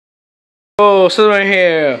Oh, so right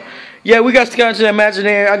here. Yeah, we got Skechers to the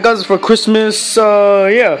imaginary. I got this for Christmas.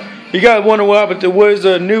 Yeah. You guys wonder what happened to where's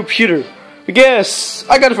the new computer? I guess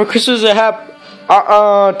I got it for Christmas. I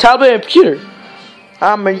have tablet and computer.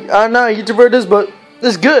 I'm not a YouTuber this, but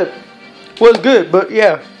it's good. Was good, but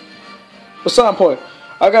yeah. What's the point?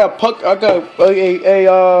 I got a puck. I got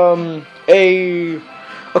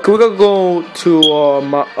Okay, we're gonna go to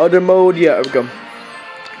my other mode. Yeah, we go.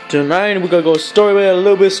 Tonight we're gonna go story mode, a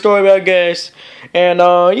little bit story mode, guys, and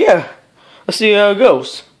yeah, let's see how it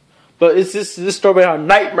goes. But it's this story mode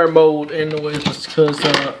nightmare mode, anyways, because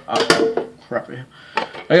crap.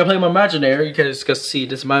 I gotta play my imaginary. You guys can see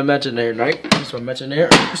this is my imaginary, right? This is my imaginary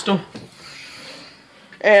crystal,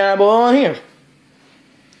 and I'm on here.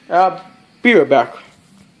 I'll be right back.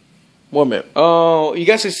 1 minute. You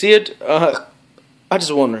guys can see it. I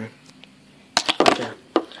just wondering. Okay.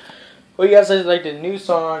 Well, you guys say like the new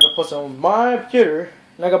song I can post on my computer.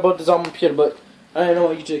 And I got put this on my computer, but I didn't know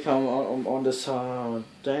what YouTube come on this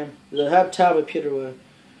damn. I have tablet computer with.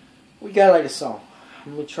 We got like a song.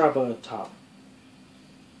 Let me try on the top.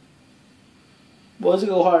 Well, let's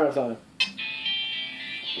go harder, I thought.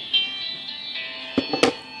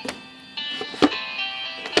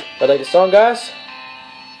 But like the song, guys.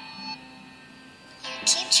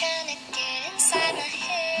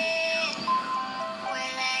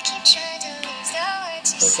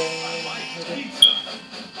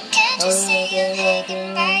 Can't you see you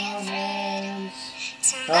hanging by your friends?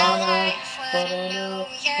 To my life, what I know,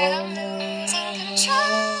 you're losing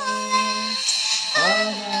control. Oh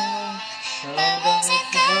no, my bones are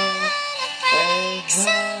gonna break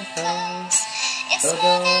so close. It's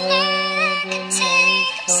more than I can take.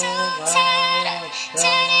 I'm so tired of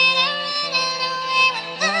turning and running away when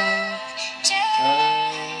love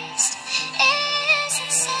just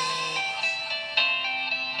isn't safe.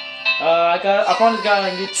 I found this guy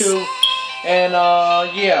on YouTube, and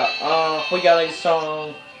yeah, we got like a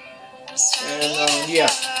song, and yeah.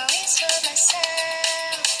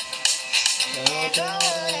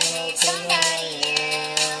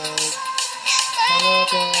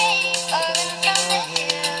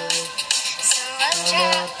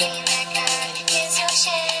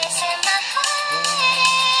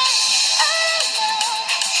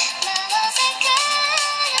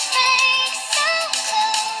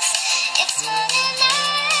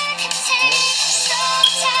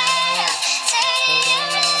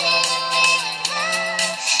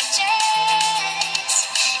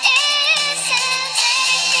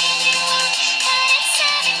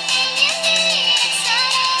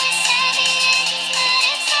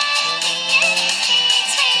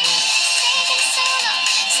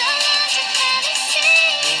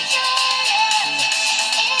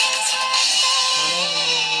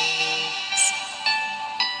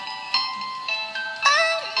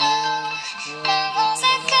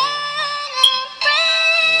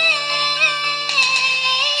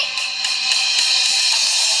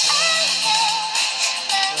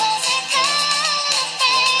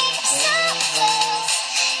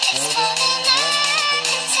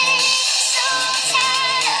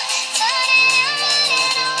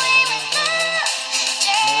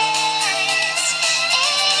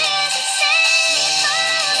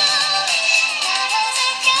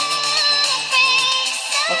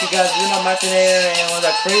 Okay guys, this is my imaginary and was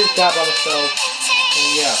a crazy job on myself.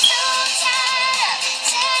 And yeah.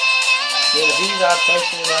 Yeah, the bees are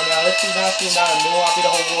placing right now. This is actually not a new one. I'll be the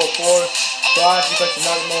whole world for. So I actually placed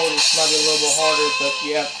another mode. It's might be a little bit harder, but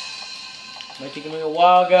yeah. Might take me a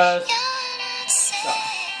while, guys.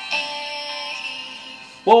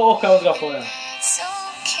 Whoa, okay, let's go for now.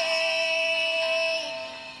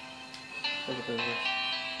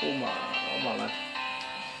 Oh my life.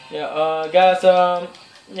 Yeah, guys,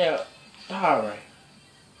 yeah, alright.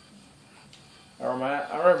 Alright,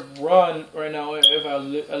 I run right now if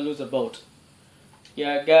I lose a boat.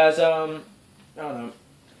 Yeah, guys, I don't know.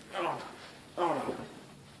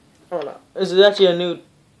 This is actually a new,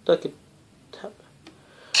 like a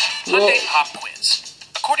Sunday pop quiz.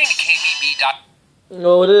 According to KBB.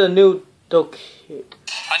 No, it is a new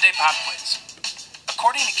Sunday pop quiz.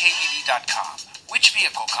 According to KBB.com, which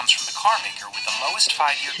vehicle comes from the car maker with the lowest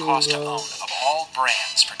 5-year cost to own of all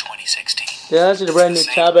brands for 2016? Yeah, that's the brand new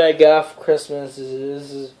tablet I got for Christmas.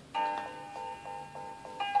 This is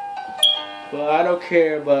but I don't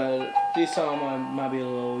care, but this song might be a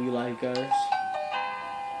little you like, guys.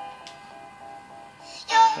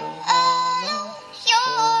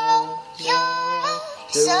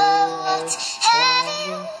 So what have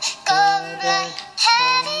you gone blank?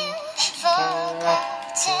 Have you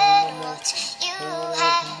forgotten what you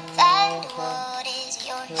have and what is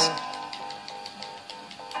yours?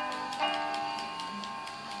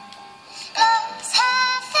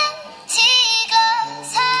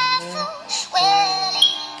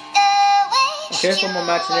 Okay, for my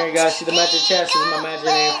imaginary guys. See the magic chest is my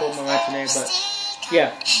imaginary for my imaginary, but yeah.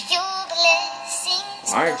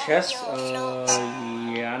 Iron chest?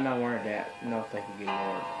 Yeah, I'm not wearing that. No, thank you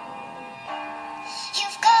anymore.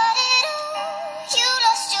 You've got it all. You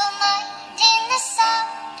lost your mind in the sound.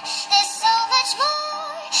 There's so much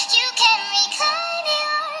more. You can reclaim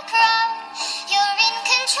your crown. You're in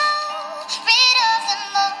control. Rid of the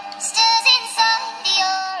monsters inside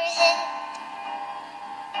your head.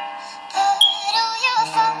 Put all your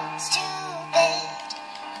foes to bed.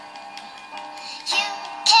 You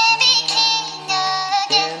can be king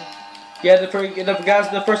again. Yeah, the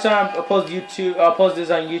first time I posted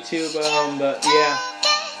this on YouTube, but yeah,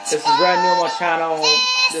 this is brand new on my channel,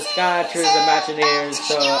 the Skechers Imaginators.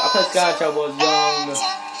 I played Skechers when I was young,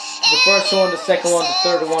 the first one, the second one, the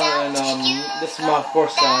third one, and this is my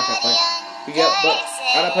fourth Skechers I played. But yeah, but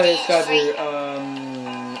I don't play Skechers,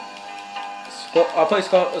 I play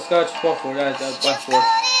Skechers before, that's by fourth.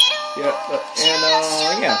 Yeah,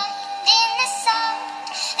 yeah.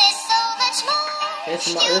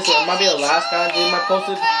 This might be the last time I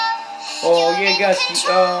posted. Oh yeah, guys.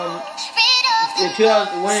 In 2017,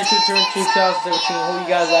 who you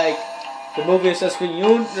guys like the movie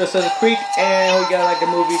Assassin's Creed, and who you guys like the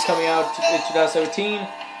movie coming out in 2017,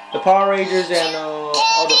 the Power Rangers, and all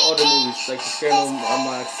the other movies like the scary movie on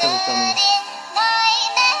my cousin's coming.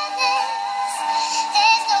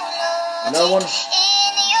 Another one.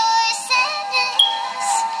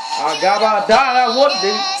 I got about that one,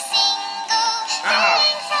 dude.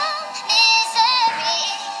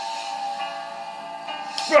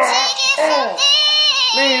 Oh,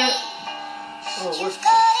 man.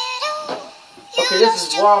 Okay, this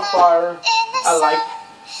is Wildfire. I like.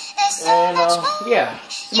 And, yeah.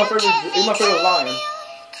 It's my favorite lion.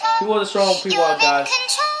 He was a strong people out, guys.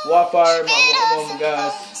 Wildfire, my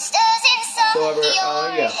guys. So,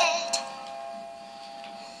 yeah.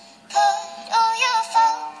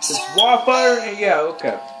 It's Wildfire, and yeah,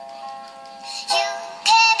 okay.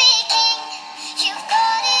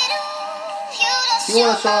 He won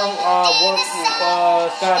a song,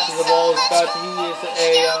 Skechers of all Skechers. He is what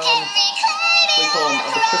do you call him?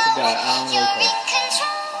 The Christian guy. I don't know what you call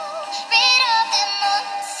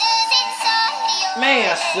him. Man,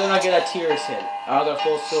 I still not get that tears hit. I got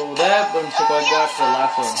full soul that, but check what I got for the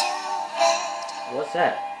last one. What's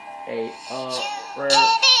that? A, rare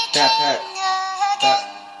backpack.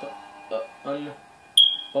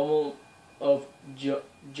 Bubble of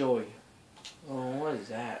joy. Oh, what is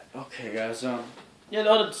that? Okay, guys, yeah, the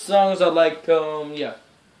other songs I like, yeah.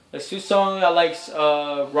 Like two songs I like,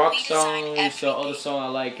 rock songs, the other song I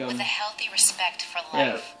like, with a healthy respect for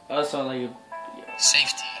yeah, life. other song I like, yeah.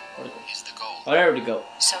 Safety is the goal. Oh, there we go.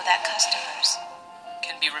 So that customers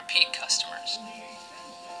can be repeat customers.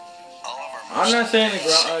 I'm not saying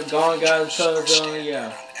gone guys, because,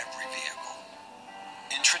 yeah.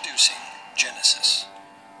 Introducing Genesis.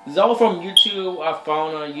 It's all from YouTube. I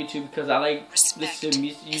found on YouTube because I like listen to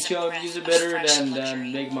YouTube music better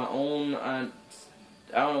than make my own. I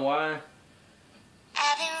don't know why.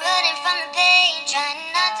 I've been running from the pain, trying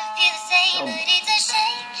not to feel the same, but it's a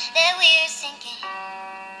shame that we're sinking.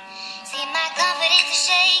 See, my confidence is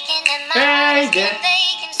shaking and my heart is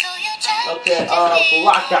vacant, so you try. Okay,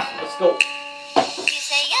 lock out. Let's go. You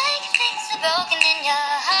say I can fix the broken in your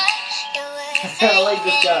heart. I like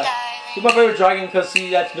this guy. He's my favorite dragon because he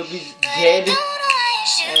that Snoopy's dead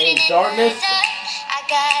and in darkness. I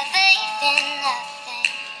got faith in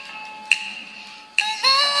nothing.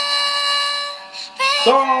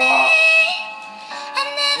 So, man,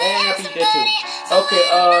 I beat that too. Okay,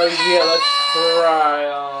 yeah, let's try,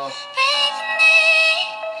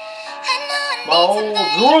 my own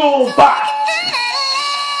robot.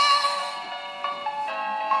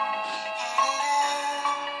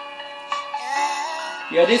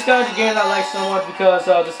 Yeah, these kinds of games I like so much because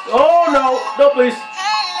this. Oh no, please!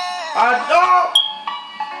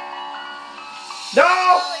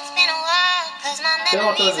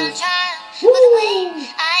 Woo!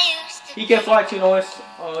 He can fly too, noise.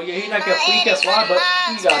 Yeah, he can fly, but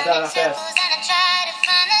he got down fast.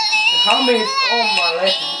 How many? Oh my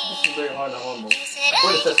life, this is very hard to hold. Where the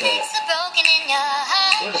sister at?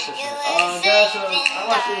 Where the sister at? Guys, I'm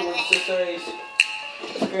not sure where the sister is.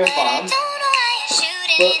 Here's bomb.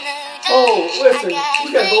 But, oh, listen,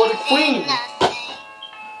 we got Golden Queen.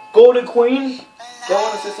 Golden Queen? That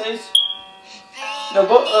one of the sisters? No,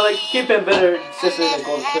 Keepin better sister than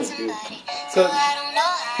Golden Queen, dude. Because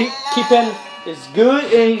Keepin is good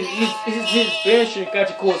and his finisher got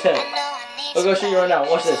you cool as hell. I'll go show you right now.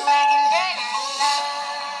 Watch this.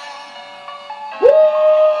 Woo!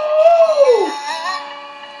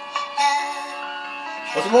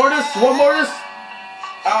 What's more of this? One more of this?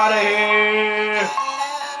 Out of here.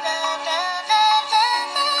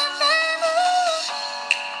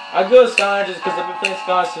 I go Skechers because I've been playing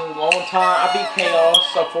Skechers for a long time. I beat Chaos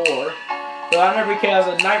before, but I never beat Chaos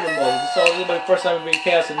in Nightmare mode. So this is my first time I beat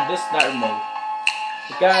Chaos in this Nightmare mode.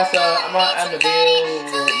 But guys, I'm gonna end the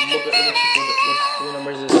video. Look at what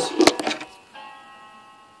number is this?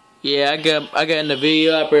 Yeah, I got in the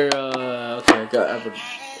video after. Okay, I got after.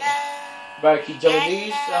 Better keep jumping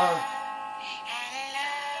these.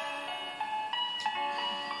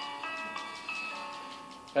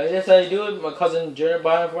 That's how you do it. My cousin Junior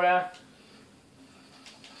bought it for that.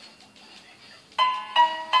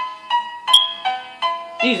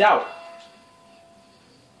 He's out.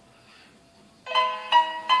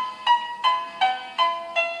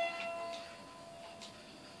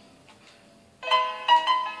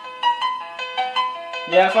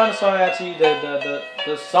 Yeah, I found the song actually.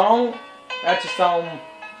 The song actually sound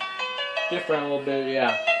different a little bit.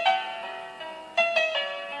 Yeah.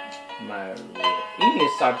 Man, you need to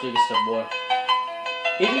stop drinking some more.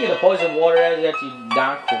 If you get the poison water, that is actually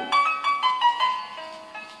not cool.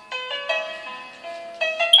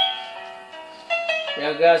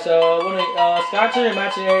 Yeah, guys. Skechers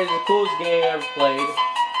Imaginators is the coolest game I ever played.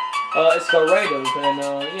 It's creative, and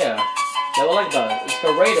yeah, that's what I like about it. It's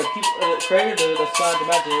creative. People, creative. The Skechers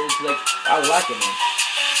Imaginators is like I like it, man.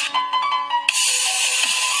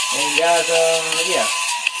 And guys, yeah.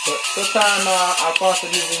 But sometime I'll find some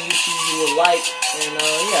using YouTube you will like, and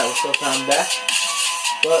yeah, we'll sometime back.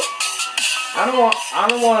 But I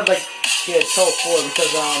don't want to like get told for it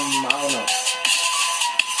because I don't know.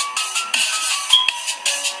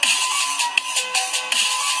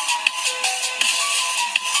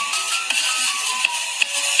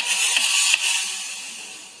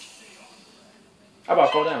 How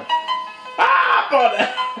about fall down? Ah, fall down.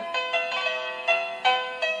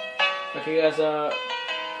 Okay, guys.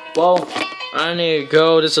 Well, I need to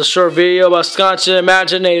go. This is a short video about Skechers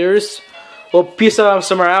Imaginators. Well, peace out. I'm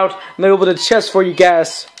somewhere out. I'm gonna open the chest for you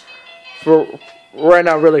guys. For right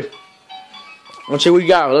now, really. Let's check what we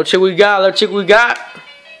got. Let's check what we got. Let's check what we got.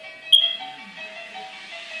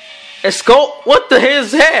 A skull. What the hell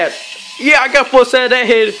is that? Yeah, I got full set of that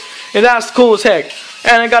head, and that's cool as heck.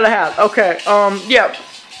 And I got a hat. Okay. Yeah.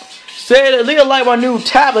 Say, leave a like my new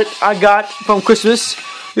tablet I got from Christmas.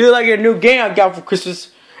 Leave a like your new game I got for Christmas.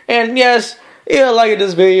 And yes, if you like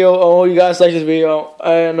this video, oh, you guys like this video,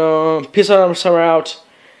 and peace out, I'm somewhere out.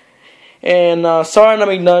 And sorry I don't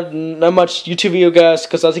make not much YouTube video, guys,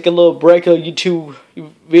 because I take a little break of YouTube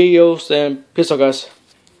videos. And peace out, guys.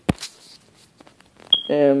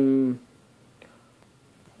 And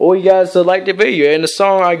all you guys like the video and the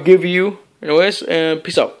song I give you, anyways. And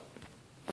peace out.